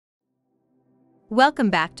Welcome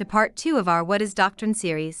back to part 2 of our What is Doctrine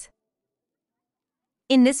series.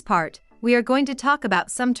 In this part, we are going to talk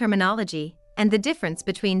about some terminology and the difference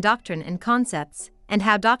between doctrine and concepts, and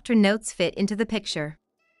how doctrine notes fit into the picture.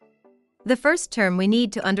 The first term we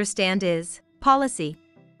need to understand is policy.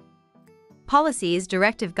 Policy is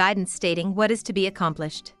directive guidance stating what is to be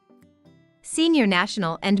accomplished. Senior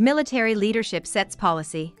national and military leadership sets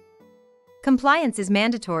policy. Compliance is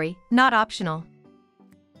mandatory, not optional.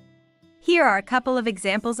 Here are a couple of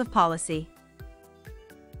examples of policy.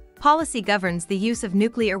 Policy governs the use of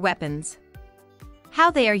nuclear weapons.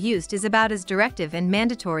 How they are used is about as directive and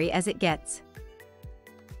mandatory as it gets.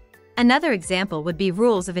 Another example would be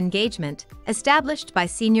rules of engagement, established by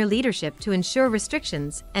senior leadership to ensure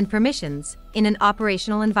restrictions and permissions in an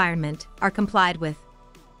operational environment are complied with.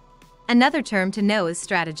 Another term to know is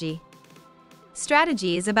strategy.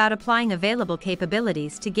 Strategy is about applying available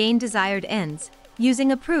capabilities to gain desired ends,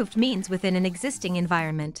 using approved means within an existing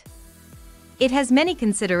environment. It has many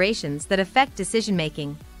considerations that affect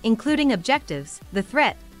decision-making, including objectives, the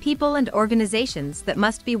threat, people and organizations that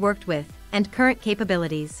must be worked with, and current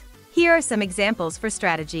capabilities. Here are some examples for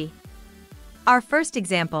strategy. Our first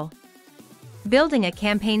example. Building a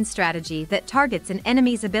campaign strategy that targets an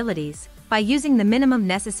enemy's abilities by using the minimum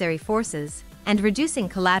necessary forces and reducing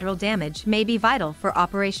collateral damage may be vital for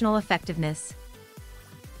operational effectiveness.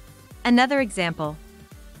 Another example.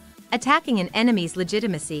 Attacking an enemy's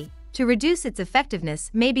legitimacy to reduce its effectiveness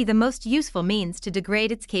may be the most useful means to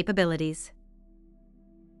degrade its capabilities.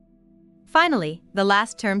 Finally, the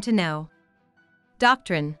last term to know.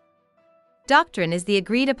 Doctrine. Doctrine is the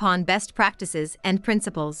agreed-upon best practices and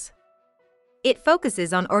principles. It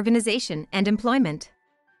focuses on organization and employment.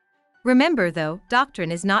 Remember though,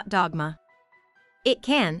 doctrine is not dogma. It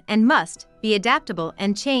can and must be adaptable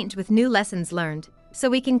and change with new lessons learned, so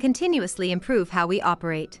we can continuously improve how we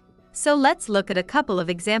operate. So let's look at a couple of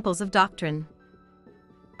examples of doctrine.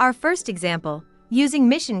 Our first example, using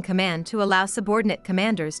mission command to allow subordinate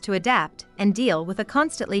commanders to adapt and deal with a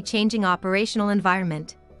constantly changing operational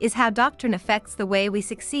environment, is how doctrine affects the way we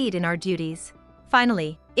succeed in our duties.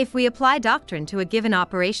 Finally, if we apply doctrine to a given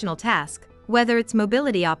operational task, whether it's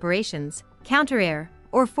mobility operations, counter-air,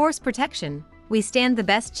 or force protection, we stand the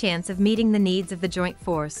best chance of meeting the needs of the joint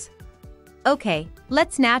force. Okay,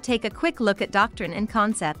 let's now take a quick look at doctrine and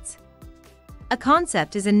concepts. A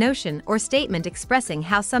concept is a notion or statement expressing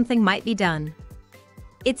how something might be done.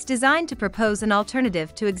 It's designed to propose an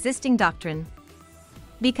alternative to existing doctrine.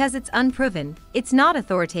 Because it's unproven, it's not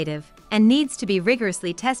authoritative, and needs to be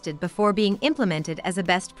rigorously tested before being implemented as a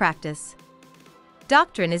best practice.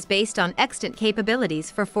 Doctrine is based on extant capabilities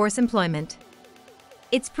for force employment.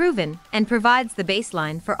 It's proven and provides the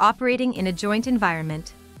baseline for operating in a joint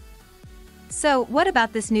environment. So, what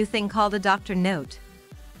about this new thing called a doctrine note?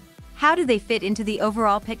 How do they fit into the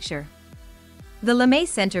overall picture? The LeMay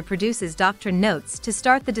Center produces doctrine notes to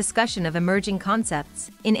start the discussion of emerging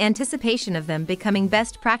concepts in anticipation of them becoming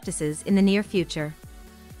best practices in the near future.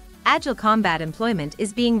 Agile combat employment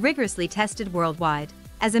is being rigorously tested worldwide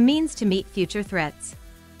as a means to meet future threats.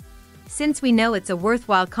 Since we know it's a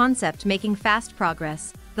worthwhile concept making fast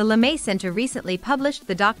progress, the LeMay Center recently published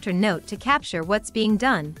the doctrine note to capture what's being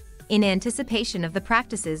done in anticipation of the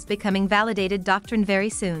practices becoming validated doctrine very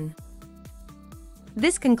soon.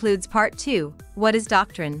 This concludes part 2, What is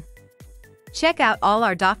Doctrine? Check out all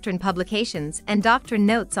our doctrine publications and doctrine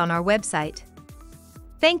notes on our website.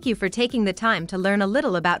 Thank you for taking the time to learn a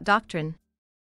little about doctrine.